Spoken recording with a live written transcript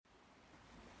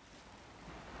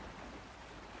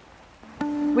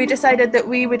we decided that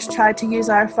we would try to use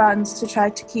our funds to try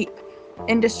to keep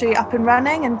industry up and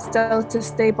running and still to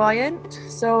stay buoyant.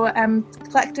 So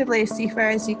collectively,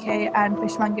 Seafarers UK and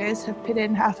Fishmongers have put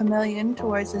in $500,000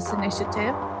 towards this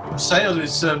initiative. Sale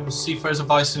is Seafarers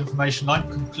Advice and Information Line,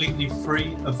 completely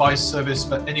free advice service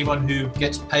for anyone who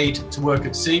gets paid to work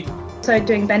at sea. So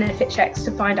doing benefit checks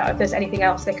to find out if there's anything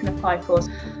else they can apply for.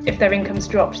 If their income's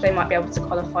dropped, they might be able to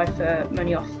qualify for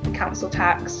money off council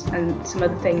tax and some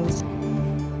other things.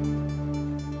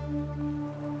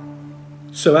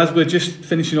 So as we're just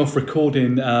finishing off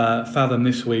recording Fathom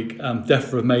this week,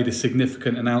 DEFRA have made a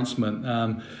significant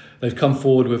announcement. They've come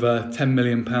forward with a £10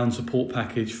 million support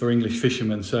package for English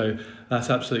fishermen. So that's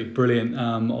absolutely brilliant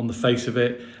on the face of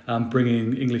it,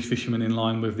 bringing English fishermen in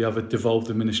line with the other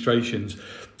devolved administrations.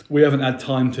 We haven't had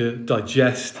time to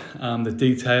digest the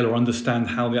detail or understand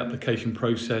how the application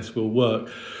process will work.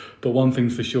 But one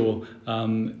thing's for sure,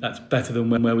 that's better than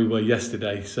where we were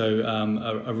yesterday. So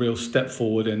a real step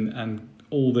forward and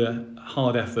all the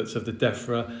hard efforts of the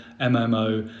DEFRA,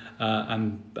 MMO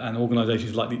and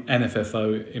organisations like the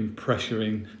NFFO in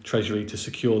pressuring Treasury to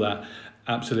secure that,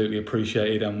 absolutely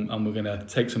appreciated, and we're going to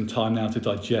take some time now to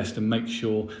digest and make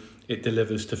sure it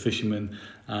delivers to fishermen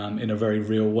in a very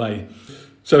real way.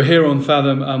 So here on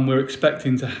Fathom, we're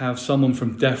expecting to have someone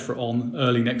from DEFRA on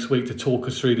early next week to talk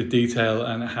us through the detail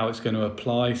and how it's going to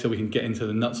apply so we can get into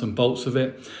the nuts and bolts of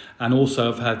it. And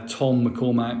also I've had Tom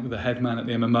McCormack, the head man at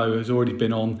the MMO, who's already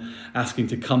been on, asking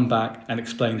to come back and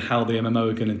explain how the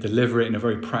MMO are going to deliver it in a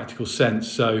very practical sense.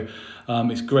 So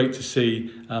it's great to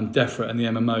see DEFRA and the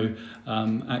MMO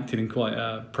acting in quite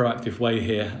a proactive way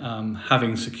here,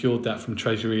 having secured that from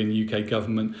Treasury and UK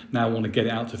government, now want to get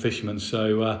it out to fishermen.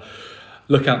 So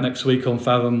look out next week on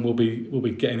Fathom. We'll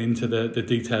be getting into the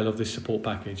detail of this support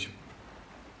package.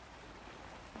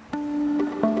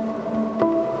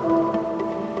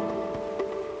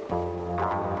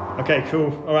 Okay,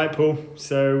 cool. All right, Paul.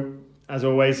 So as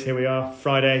always, here we are,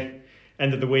 Friday,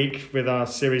 end of the week, with our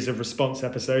series of response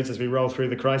episodes as we roll through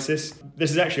the crisis. This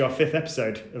is actually our 5th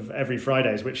episode of every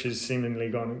Fridays, which has seemingly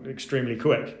gone extremely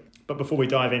quick. But before we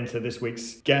dive into this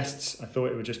week's guests, I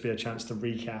thought it would just be a chance to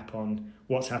recap on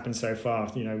what's happened so far.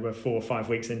 You know, we're 4 or 5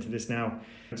 weeks into this now,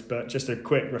 but just a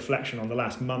quick reflection on the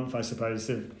last month, I suppose.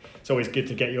 It's always good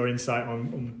to get your insight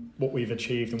on what we've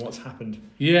achieved and what's happened.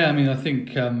 Yeah, I mean, I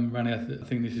think, Rani, I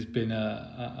think this has been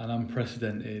an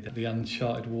unprecedented, the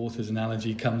uncharted waters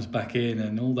analogy comes back in,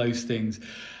 and all those things.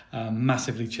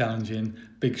 Massively challenging,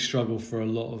 big struggle for a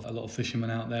lot of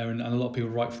fishermen out there, and a lot of people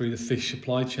right through the fish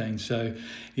supply chain. So,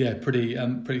 yeah,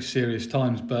 pretty serious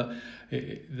times. But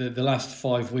the last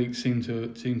 5 weeks seem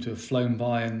to have flown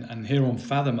by. And here on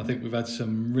Fathom, I think we've had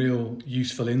some real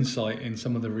useful insight in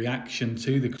some of the reaction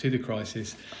to the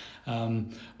crisis.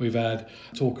 We've had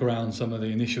talk around some of the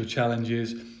initial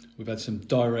challenges. We've had some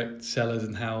direct sellers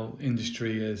and how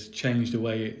industry has changed the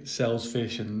way it sells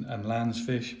fish and lands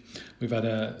fish. We've had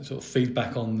a sort of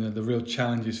feedback on the real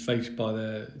challenges faced by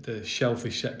the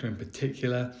shellfish sector in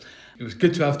particular. It was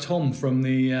good to have Tom Tom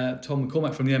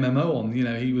McCormack from the MMO on. You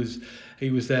know, he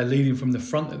was there leading from the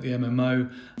front at the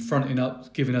MMO, fronting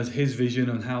up, giving us his vision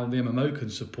on how the MMO can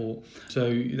support.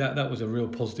 So that was a real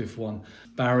positive one.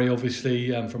 Barry,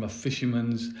 obviously, from a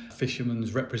fisherman's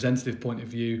representative point of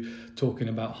view, talking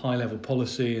about high-level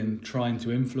policy and trying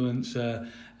to influence.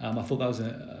 I thought that was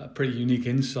a pretty unique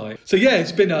insight. So yeah,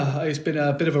 it's been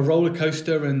a bit of a roller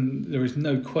coaster, and there is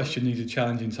no question these are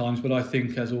challenging times. But I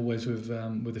think, as always with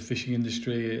the fishing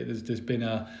industry, there's been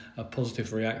a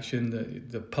positive reaction.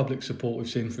 The public support we've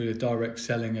seen through the direct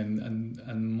selling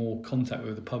and more contact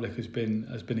with the public has been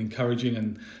encouraging,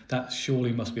 and that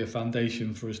surely must be a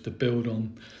foundation for us to build on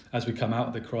as we come out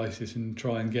of the crisis and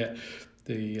try and get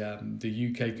the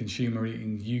UK consumer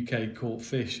eating UK caught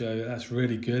fish. So that's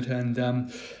really good. And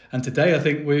today I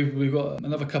think we've got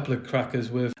another couple of crackers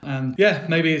and yeah,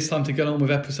 maybe it's time to get on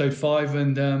with episode 5,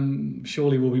 and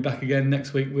surely we'll be back again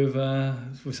next week with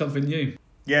something new.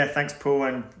 Yeah, thanks, Paul,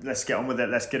 and let's get on with it.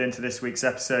 Let's get into this week's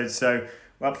episode. So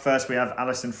up first we have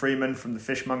Alison Freeman from the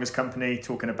Fishmongers Company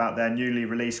talking about their newly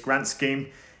released grant scheme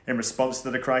in response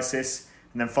to the crisis.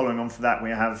 And then following on from that, we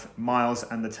have Miles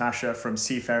and Natasha from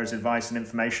Seafarers Advice and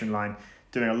Information Line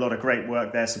doing a lot of great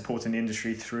work there, supporting the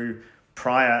industry through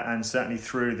prior and certainly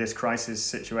through this crisis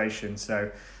situation. So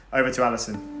over to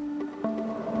Alison.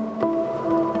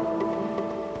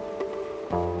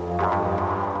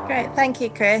 Great, thank you,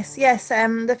 Chris. Yes,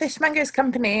 the Fishmongers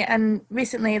Company and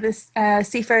recently this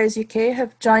Seafarers UK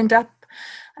have joined up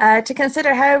to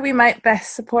consider how we might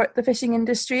best support the fishing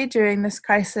industry during this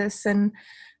crisis. And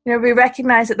you know, we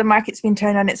recognise that the market's been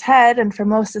turned on its head, and for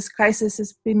most, this crisis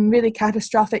has been really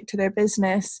catastrophic to their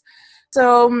business.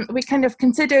 So we kind of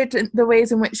considered the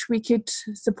ways in which we could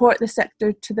support the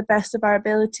sector to the best of our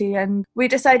ability, and we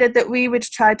decided that we would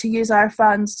try to use our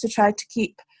funds to try to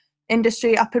keep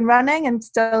industry up and running and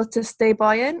still to stay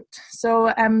buoyant.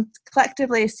 So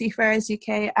collectively, Seafarers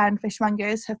UK and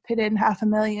Fishmongers have put in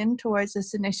 $500,000 towards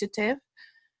this initiative.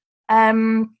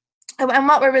 And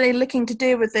what we're really looking to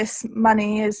do with this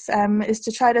money is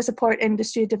to try to support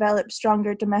industry develop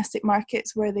stronger domestic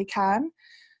markets where they can.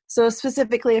 So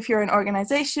specifically, if you're an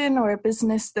organisation or a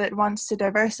business that wants to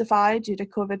diversify due to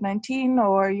COVID-19,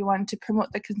 or you want to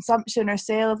promote the consumption or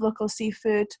sale of local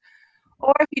seafood,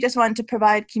 or if you just want to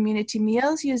provide community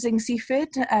meals using seafood,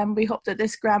 we hope that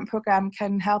this grant programme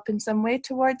can help in some way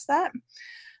towards that.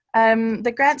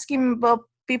 The grant scheme will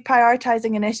be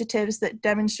prioritising initiatives that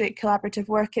demonstrate collaborative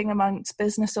working amongst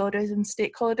business owners and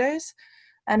stakeholders,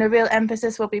 and a real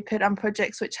emphasis will be put on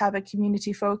projects which have a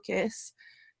community focus.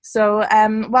 So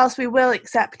whilst we will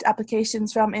accept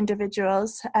applications from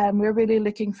individuals, we're really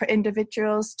looking for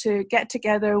individuals to get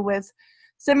together with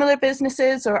similar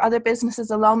businesses or other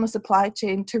businesses along the supply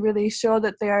chain to really show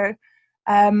that they're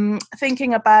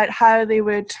thinking about how they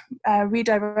would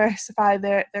re-diversify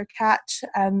their catch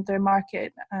and their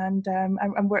market, and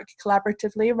work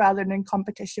collaboratively rather than in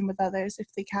competition with others if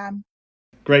they can.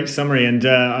 Great summary, and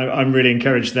I'm really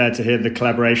encouraged there to hear the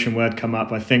collaboration word come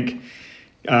up. I think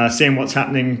seeing what's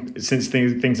happening since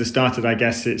things have started, I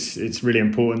guess it's really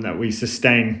important that we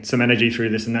sustain some energy through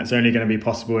this, and that's only going to be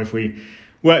possible if we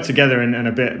work together and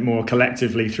a bit more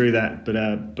collectively through that.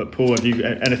 But Paul, have you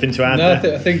anything to add? No,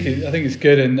 I think it's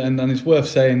good, and it's worth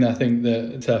saying. I think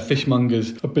that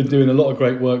Fishmongers have been doing a lot of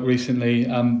great work recently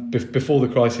before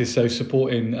the crisis, so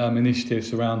supporting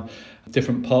initiatives around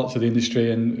different parts of the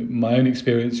industry, and my own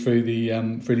experience through the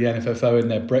NFFO and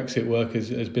their Brexit work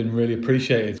has been really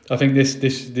appreciated. I think this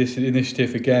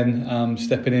initiative again,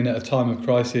 stepping in at a time of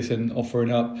crisis and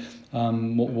offering up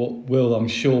what will, I'm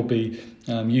sure, be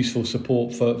useful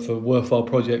support for worthwhile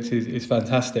projects is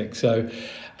fantastic. So,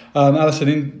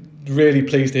 Alison, really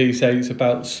pleased to hear you say it's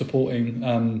about supporting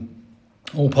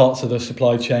all parts of the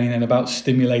supply chain and about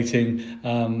stimulating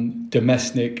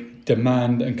domestic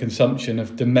demand and consumption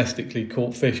of domestically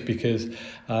caught fish, because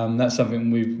that's something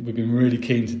we've been really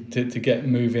keen to get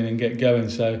moving and get going.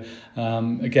 So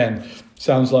again,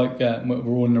 sounds like we're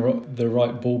all in the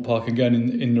right ballpark and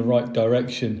going in the right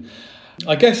direction.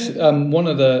 I guess one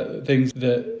of the things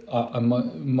that I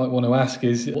might want to ask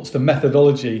is, what's the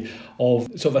methodology of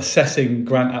sort of assessing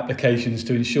grant applications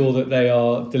to ensure that they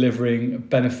are delivering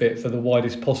benefit for the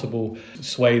widest possible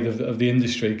swathe of the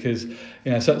industry? Because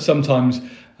sometimes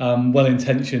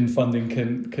well-intentioned funding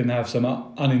can have some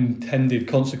unintended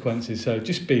consequences. So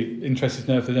just be interested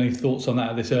to know if there's any thoughts on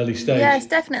that at this early stage. Yes,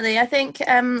 definitely. I think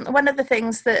one of the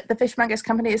things that the Fishmongers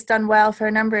Company has done well for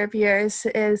a number of years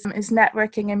is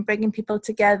networking and bringing people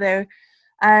together.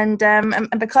 And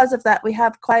because of that, we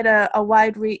have quite a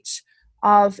wide reach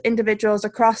of individuals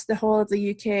across the whole of the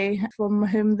UK from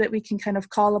whom that we can kind of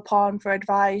call upon for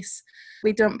advice.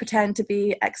 We don't pretend to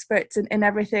be experts in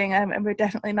everything, and we're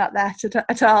definitely not that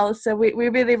at all. So we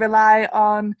really rely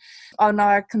on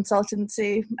our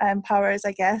consultancy powers,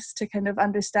 I guess, to kind of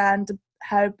understand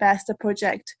how best a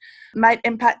project might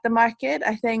impact the market.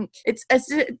 I think it's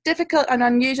a difficult and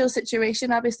unusual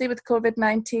situation, obviously, with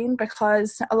COVID-19,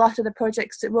 because a lot of the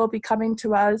projects that will be coming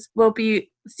to us will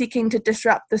be seeking to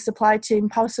disrupt the supply chain,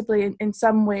 possibly in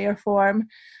some way or form.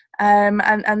 And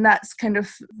that's kind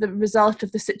of the result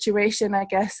of the situation, I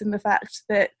guess, in the fact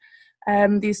that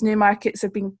these new markets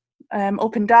have been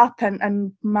opened up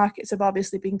and markets have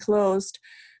obviously been closed.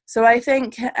 So I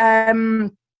think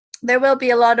there will be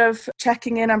a lot of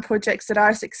checking in on projects that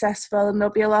are successful, and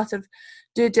there'll be a lot of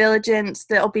due diligence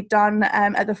that will be done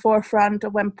at the forefront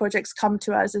of when projects come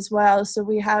to us as well. So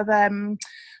we have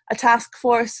a task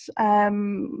force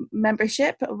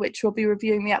membership, which will be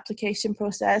reviewing the application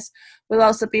process. We'll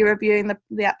also be reviewing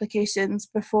the applications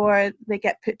before they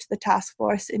get put to the task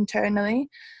force internally.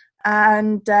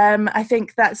 And I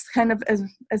think that's kind of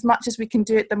as much as we can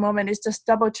do at the moment, is just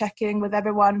double checking with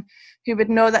everyone who would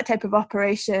know that type of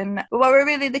operation. But what we're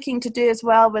really looking to do as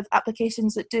well with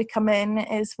applications that do come in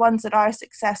is ones that are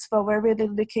successful, we're really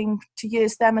looking to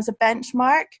use them as a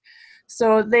benchmark.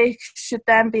 So they should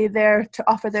then be there to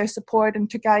offer their support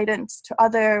and to guidance to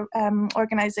other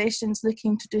organisations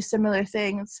looking to do similar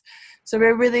things. So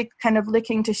we're really kind of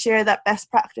looking to share that best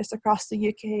practice across the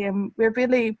UK, and we're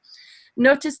really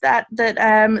noticed that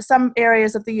some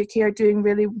areas of the UK are doing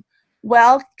really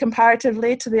well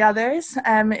comparatively to the others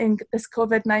in this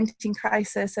COVID-19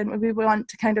 crisis, and we want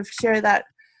to kind of share that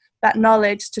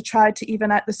knowledge to try to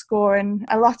even out the score. And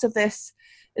a lot of this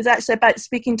is actually about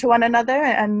speaking to one another,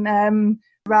 and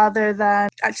rather than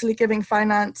actually giving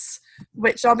finance,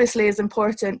 which obviously is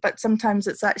important, but sometimes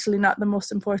it's actually not the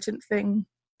most important thing.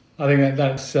 I think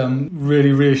that's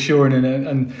really reassuring,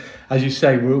 and as you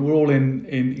say, we're all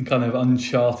in kind of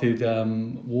uncharted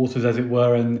waters, as it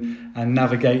were, and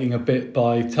navigating a bit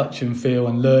by touch and feel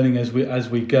and learning as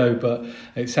we go. But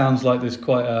it sounds like there's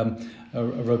quite a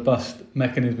robust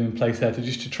mechanism in place there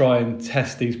to try and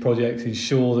test these projects,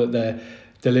 ensure that they're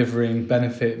delivering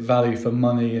benefit, value for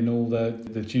money, and all the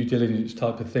due diligence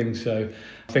type of things. So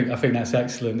I think that's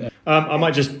excellent. I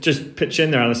might just pitch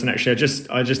in there, Alison. Actually,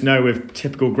 I just know with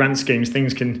typical grant schemes,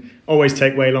 things can always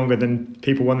take way longer than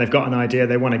people, when they've got an idea,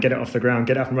 they want to get it off the ground,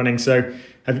 get it up and running. So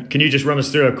can you just run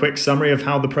us through a quick summary of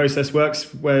how the process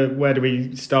works? Where do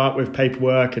we start with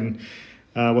paperwork, and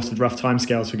what's the rough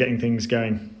timescales for getting things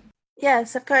going?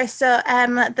 Yes, of course. So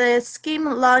the scheme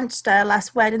launched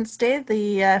last Wednesday,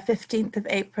 the 15th of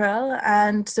April.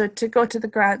 And so to go to the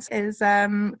grants is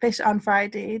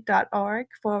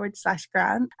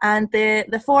fishonfriday.org/grant. And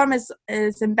the form is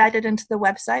embedded into the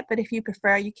website, but if you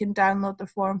prefer, you can download the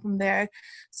form from there.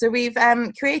 So we've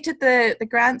created the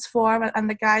grants form and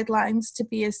the guidelines to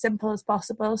be as simple as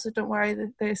possible. So don't worry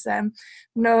that there's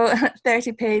no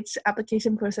 30-page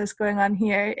application process going on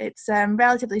here. It's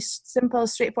relatively simple,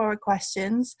 straightforward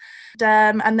questions,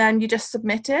 and then you just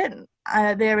submit it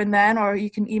there and then, or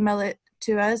you can email it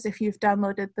to us if you've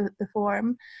downloaded the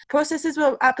form.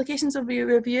 Applications will be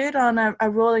reviewed on a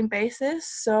rolling basis,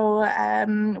 so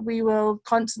we will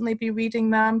constantly be reading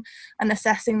them and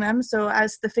assessing them. So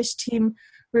as the fish team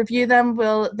review them,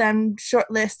 we'll then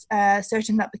shortlist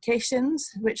certain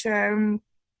applications, which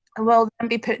will then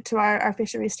be put to our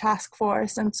fisheries task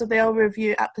force, and so they'll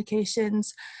review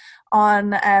applications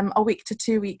on a week to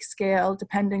 2 week scale,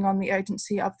 depending on the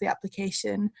urgency of the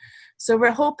application. So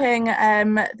we're hoping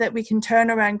that we can turn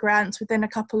around grants within a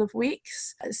couple of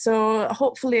weeks. So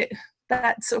hopefully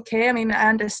that's okay. I mean, I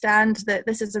understand that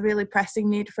this is a really pressing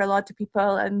need for a lot of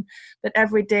people, and that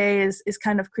every day is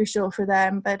kind of crucial for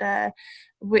them. But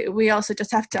we also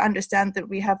just have to understand that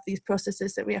we have these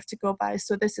processes that we have to go by.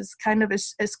 So this is kind of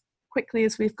as quickly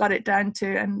as we've got it down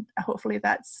to, and hopefully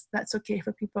that's okay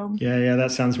for people. Yeah,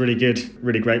 that sounds really good.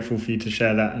 Really grateful for you to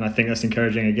share that, and I think that's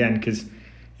encouraging again, because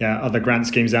other grant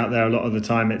schemes out there, a lot of the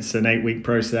time it's an 8-week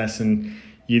process, and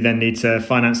you then need to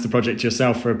finance the project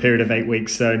yourself for a period of 8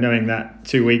 weeks. So knowing that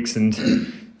 2 weeks and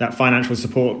that financial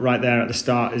support right there at the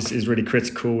start is really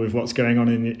critical with what's going on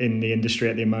in the industry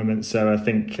at the moment. So I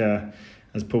think,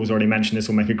 as Paul's already mentioned, this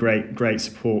will make a great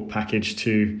support package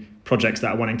to projects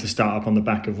that are wanting to start up on the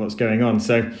back of what's going on.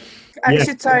 So I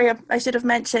should have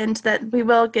mentioned that we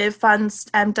will give funds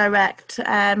direct.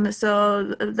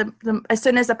 So as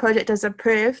soon as a project is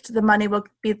approved, the money will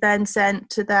be then sent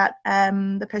to that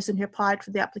the person who applied for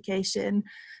the application.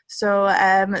 So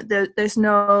there's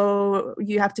no,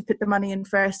 you have to put the money in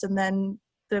first and then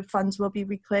the funds will be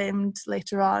reclaimed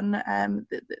later on.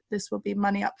 This will be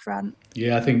money up front.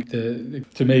 Yeah, I think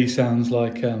to me sounds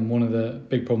like one of the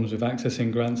big problems with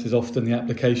accessing grants is often the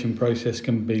application process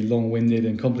can be long-winded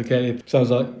and complicated.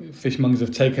 Sounds like fishmongers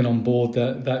have taken on board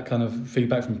that kind of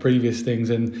feedback from previous things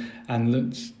and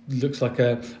looks like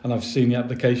and I've seen the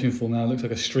application form now, looks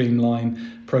like a streamlined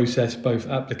process, both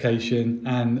application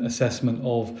and assessment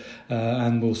of,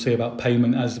 and we'll see about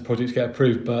payment as the projects get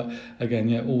approved. But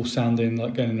again, all sounding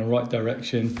like going in the right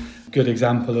direction. Good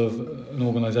example of an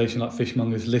organisation like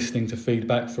Fishmongers listening to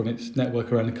feedback from its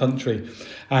network around the country.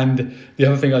 And the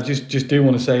other thing I just do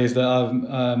want to say is that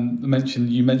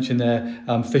you mentioned there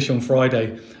Fish on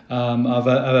Friday. I've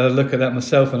had a look at that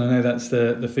myself, and I know that's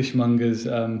the Fishmongers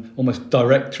almost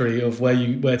directory of where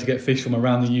to get fish from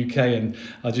around the UK, and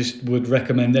I just would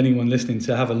recommend anyone listening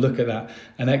to have a look at that.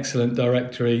 An excellent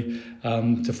directory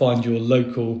to find your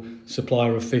local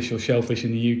supplier of fish or shellfish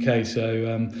in the UK.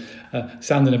 So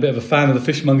sounding a bit of a fan of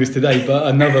the Fishmongers today, but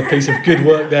another piece of good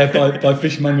work there by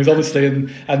Fishmongers, honestly, and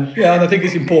I think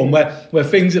it's important where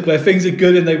things are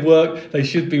good and they work, they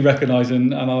should be recognised,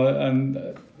 and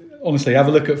honestly, have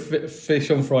a look at Fish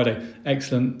on Friday.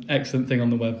 Excellent thing on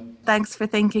the web. Thanks for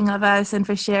thinking of us and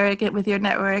for sharing it with your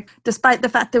network. Despite the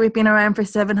fact that we've been around for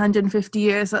 750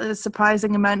 years, a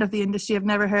surprising amount of the industry have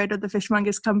never heard of the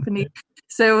Fishmongers Company.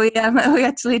 So we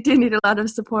actually do need a lot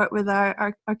of support with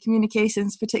our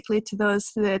communications, particularly to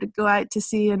those that go out to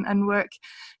sea and work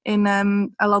in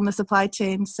along the supply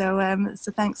chain. So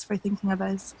thanks for thinking of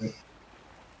us.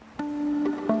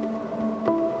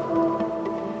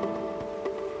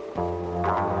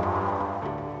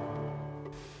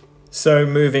 So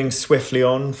moving swiftly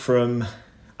on from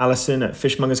Alison at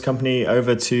Fishmongers Company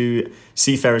over to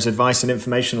Seafarers Advice and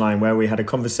Information Line, where we had a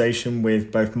conversation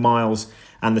with both Miles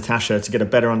and Natasha to get a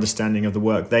better understanding of the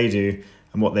work they do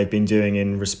and what they've been doing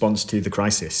in response to the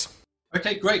crisis.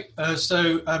 Okay, great.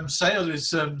 So SAIL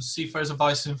is Seafarers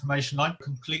Advice and Information Line,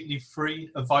 completely free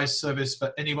advice service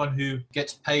for anyone who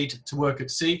gets paid to work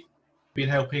at sea. Been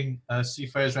helping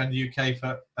seafarers around the UK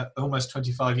for almost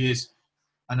 25 years.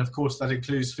 And of course, that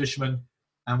includes fishermen,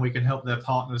 and we can help their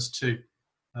partners too.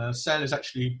 SAIL is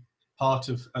actually part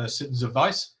of Citizens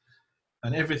Advice,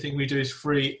 and everything we do is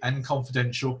free and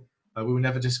confidential. We will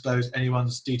never disclose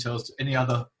anyone's details to any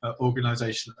other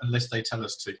organisation unless they tell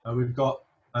us to. We've got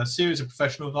a series of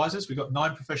professional advisors. We've got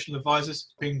 9 professional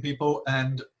advisors, helping people,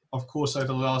 and of course, over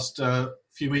the last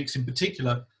few weeks in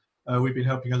particular, we've been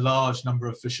helping a large number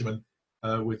of fishermen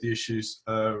with the issues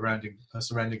surrounding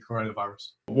coronavirus.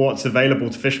 What's available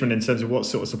to fishermen in terms of what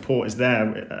sort of support is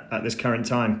there at this current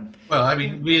time? Well, I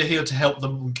mean, we're here to help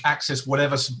them access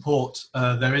whatever support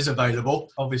there is available.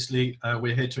 Obviously,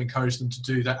 we're here to encourage them to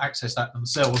do that, access that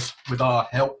themselves with our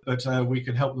help, but we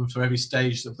can help them through every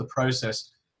stage of the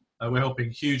process. We're helping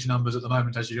huge numbers at the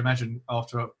moment, as you imagine,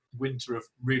 after a winter of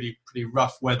really pretty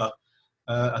rough weather,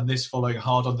 and this following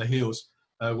hard on the heels.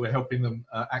 We're helping them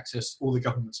access all the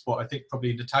government support. I think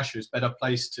probably Natasha is better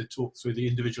placed to talk through the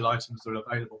individual items that are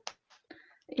available.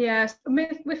 Yes,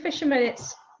 with fishermen,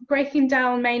 it's breaking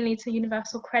down mainly to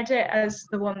universal credit as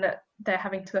the one that they're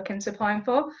having to look into applying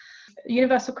for.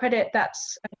 Universal credit,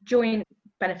 that's a joint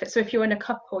benefit. So if you're in a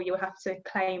couple, you'll have to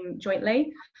claim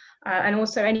jointly. And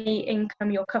also any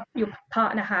income your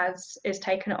partner has is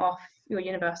taken off your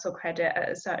universal credit at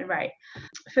a certain rate.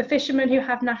 For fishermen who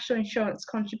have national insurance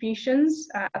contributions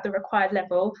at the required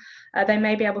level, they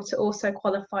may be able to also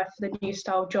qualify for the New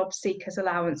Style Job Seekers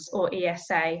Allowance, or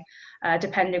ESA,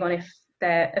 depending on if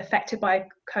they're affected by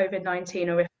COVID-19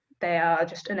 or if they are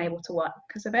just unable to work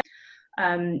because of it.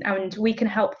 And we can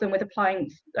help them with applying,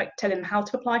 like tell them how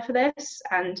to apply for this,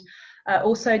 and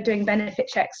also doing benefit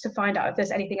checks to find out if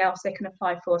there's anything else they can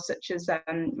apply for, such as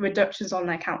reductions on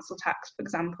their council tax, for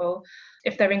example.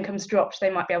 If their income's dropped,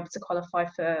 they might be able to qualify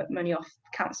for money off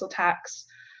council tax,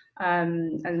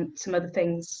 and some other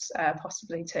things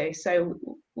possibly too. So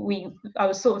I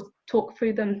would sort of talk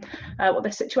through them what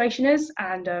their situation is,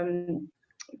 and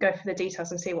go for the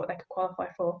details and see what they could qualify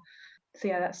for. So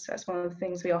yeah, that's one of the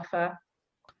things we offer.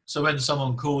 So when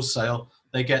someone calls SAIL,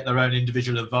 they get their own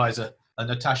individual advisor, and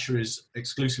Natasha is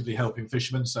exclusively helping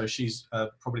fishermen, so she's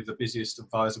probably the busiest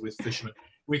advisor with fishermen.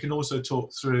 We can also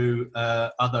talk through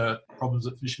other problems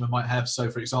that fishermen might have.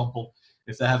 So for example,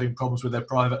 if they're having problems with their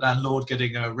private landlord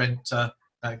getting a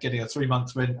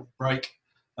 3-month rent break,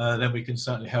 then we can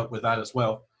certainly help with that as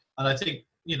well. And I think,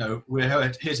 we're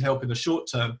here to help in the short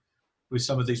term with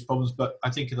some of these problems, but I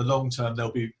think in the long term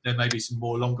there may be some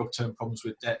more longer term problems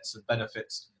with debts and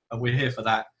benefits, and we're here for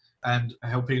that, and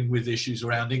helping with issues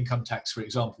around income tax, for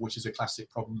example, which is a classic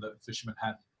problem that fishermen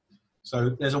have.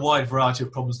 So there's a wide variety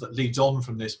of problems that leads on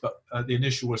from this, but the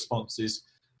initial response is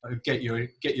get your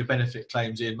benefit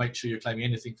claims in, make sure you're claiming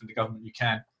anything from the government you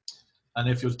can, and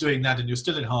if you're doing that and you're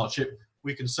still in hardship,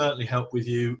 we can certainly help with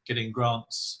you getting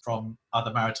grants from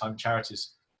other maritime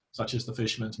charities, such as the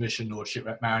Fishermen's Mission or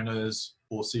Shipwrecked Mariners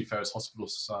or Seafarers Hospital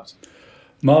Society.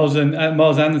 Miles and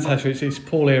Natasha, it's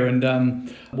Paul here,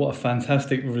 and what a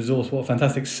fantastic resource, what a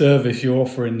fantastic service you're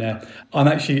offering there. I'm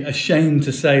actually ashamed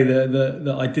to say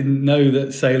that I didn't know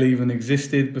that SAIL even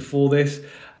existed before this,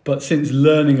 but since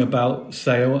learning about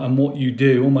SAIL and what you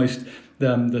do, almost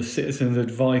the citizens'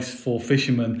 advice for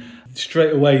fishermen,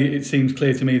 straight away it seems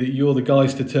clear to me that you're the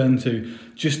guys to turn to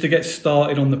just to get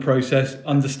started on the process,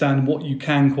 understand what you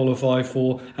can qualify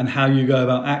for and how you go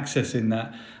about accessing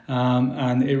that.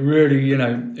 And it really,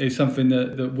 is something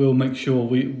that we'll make sure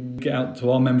we get out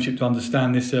to our membership to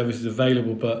understand this service is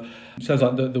available. But it sounds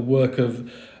like the work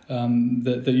of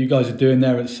that you guys are doing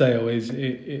there at SAIL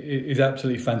is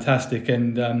absolutely fantastic,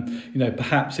 and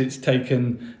perhaps it's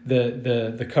taken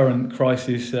the current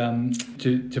crisis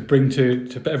to bring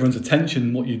to everyone's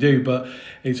attention what you do, but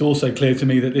it's also clear to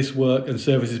me that this work and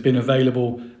service has been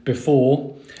available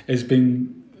before, has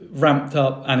been ramped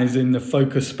up and is in the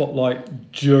focus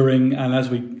spotlight during, and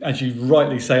as you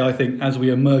rightly say, I think as we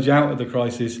emerge out of the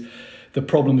crisis, the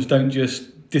problems don't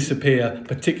just disappear,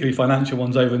 particularly financial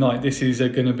ones, overnight. This is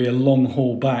going to be a long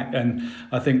haul back, and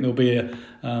I think there'll be a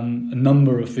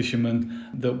number of fishermen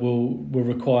that will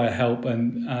require help,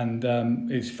 and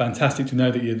it's fantastic to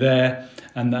know that you're there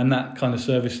and that kind of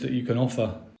service that you can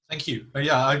offer. Thank you.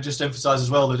 Yeah, I just emphasise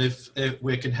as well that if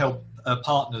we can help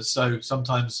partners, so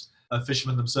sometimes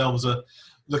fishermen themselves are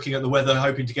looking at the weather,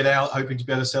 hoping to get out, hoping to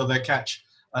be able to sell their catch,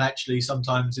 And actually,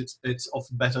 sometimes it's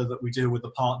often better that we deal with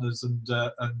the partners, and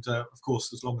of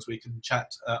course, as long as we can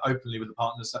chat openly with the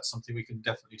partners, that's something we can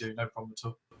definitely do, no problem at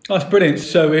all. That's brilliant.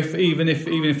 So even if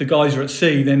the guys are at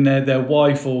sea, then their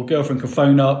wife or girlfriend can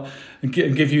phone up and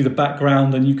give you the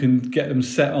background, and you can get them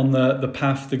set on the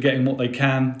path to getting what they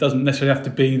can. Doesn't necessarily have to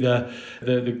be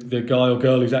the guy or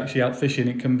girl who's actually out fishing.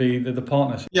 It can be the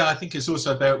partners. Yeah, I think it's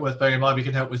also worth bearing in mind we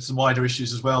can help with some wider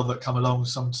issues as well that come along.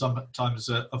 Sometimes,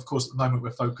 of course, at the moment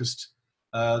we're focused.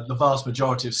 The vast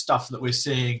majority of stuff that we're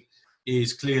seeing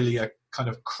is clearly a kind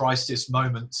of crisis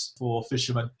moments for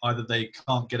fishermen. Either they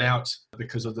can't get out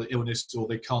because of the illness, or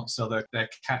they can't sell their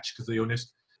catch because of the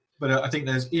illness. But I think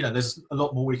there's a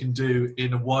lot more we can do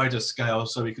in a wider scale.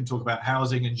 So we can talk about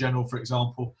housing in general, for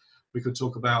example. We could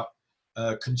talk about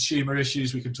consumer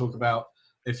issues. We can talk about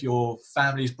if your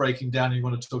family's breaking down and you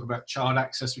want to talk about child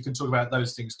access. We can talk about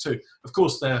those things too. Of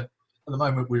course, at the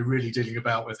moment we're really dealing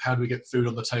with how do we get food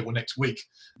on the table next week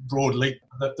broadly.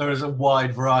 There is a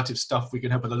wide variety of stuff we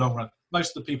can help in the long run.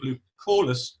 Most of the people who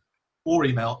call us or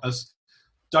email us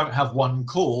don't have one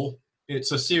call.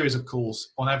 It's a series of calls.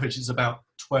 On average, it's about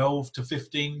 12 to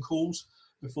 15 calls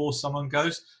before someone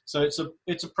goes. So it's a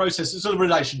process. It's a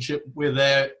relationship. We're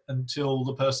there until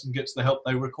the person gets the help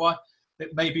they require.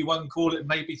 It may be one call. It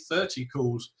may be 30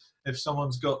 calls. If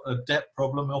someone's got a debt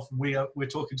problem, often we're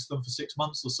talking to them for 6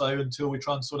 months or so until we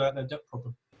try and sort out their debt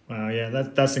problem. Wow, yeah,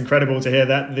 that's incredible to hear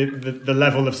that the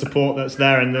level of support that's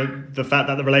there, and the fact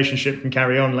that the relationship can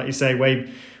carry on, like you say, way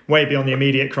beyond the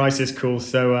immediate crisis call.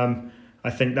 So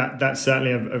I think that's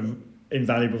certainly an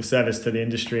invaluable service to the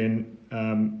industry,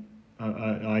 and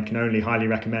I can only highly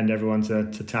recommend everyone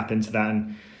to tap into that,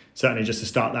 and certainly just to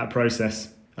start that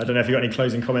process. I don't know if you've got any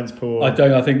closing comments, Paul. I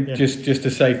don't. I think just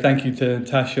to say thank you to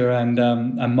Tasha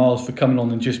and Miles for coming on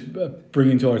and just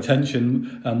bringing to our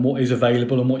attention what is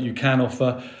available and what you can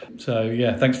offer. So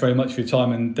yeah, thanks very much for your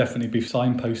time, and definitely be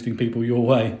signposting people your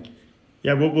way.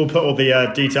 Yeah, we'll put all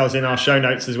the details in our show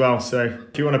notes as well. So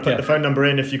if you want to put the phone number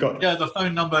in, if you've got... Yeah, the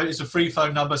phone number is a free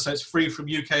phone number, so it's free from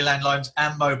UK landlines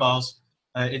and mobiles.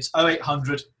 It's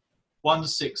 0800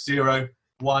 160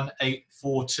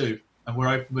 1842. And we're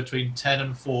open between 10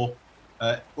 and 4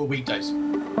 weekdays.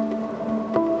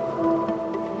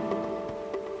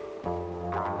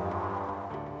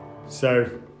 So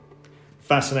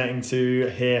fascinating to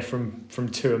hear from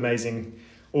two amazing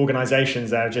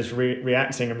organisations that are just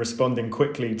reacting and responding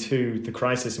quickly to the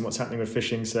crisis and what's happening with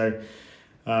fishing. So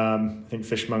I think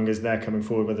Fishmongers, they're coming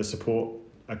forward with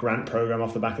a grant programme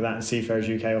off the back of that, and Seafarers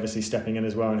UK obviously stepping in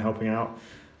as well and helping out.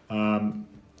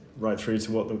 Right through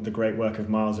to what the great work of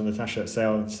Miles and Natasha at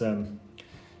Sail. It's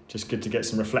just good to get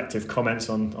some reflective comments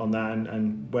on that,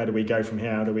 and where do we go from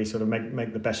here? How do we sort of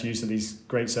make the best use of these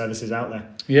great services out there?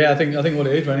 Yeah, I think what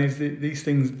it is, Ranny, is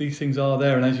these things are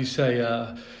there, and as you say,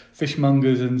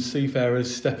 fishmongers and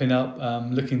seafarers stepping up,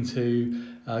 looking to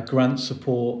grant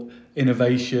support,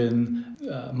 innovation,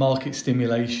 market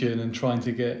stimulation, and trying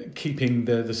to keeping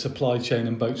the supply chain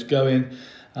and boats going.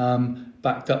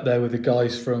 Backed up there with the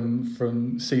guys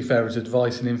from Seafarers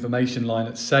Advice and Information Line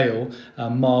at Sail,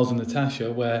 Miles and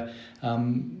Natasha, where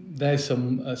there's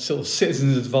some sort of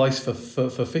citizens' advice for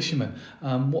fishermen.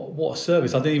 What a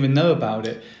service! I didn't even know about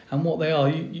it, and what they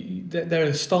are. They're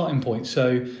a starting point.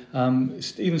 So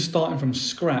even starting from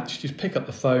scratch, just pick up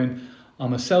the phone.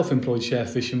 I'm a self-employed share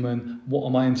fisherman. What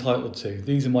am I entitled to?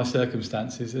 These are my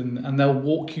circumstances, and they'll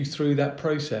walk you through that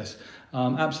process.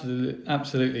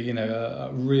 Absolutely,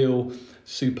 a real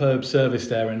superb service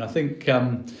there, and I think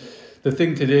the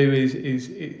thing to do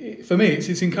is for me,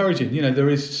 it's encouraging. There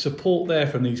is support there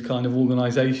from these kind of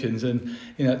organisations, and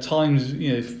at times,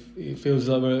 it feels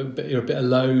like you're a bit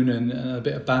alone and a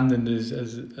bit abandoned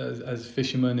as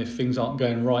fishermen if things aren't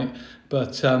going right.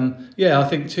 But I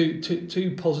think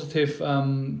two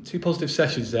positive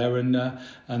sessions there,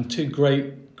 and two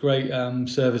great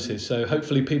services. So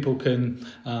hopefully people can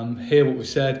hear what we've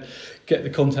said, get the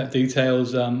contact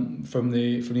details from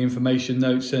the information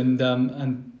notes, and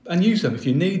use them. If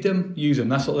you need them, use them.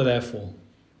 That's what they're there for.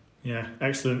 Yeah,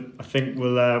 excellent. I think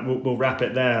we'll wrap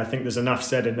it there. I think there's enough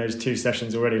said in those two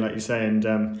sessions already, like you say,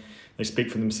 and they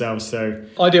speak for themselves. So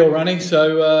ideal, Ranny.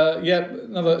 So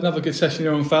another good session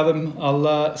here on Fathom.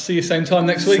 I'll see you same time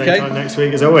next week. Same time next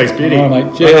week as always. Beauty. All right,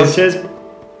 mate. Cheers. Cheers.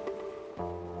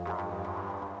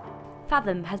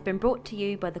 Fathom has been brought to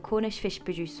you by the Cornish Fish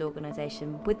Producers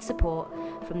Organisation with support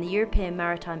from the European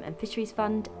Maritime and Fisheries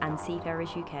Fund and Seafarers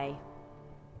UK.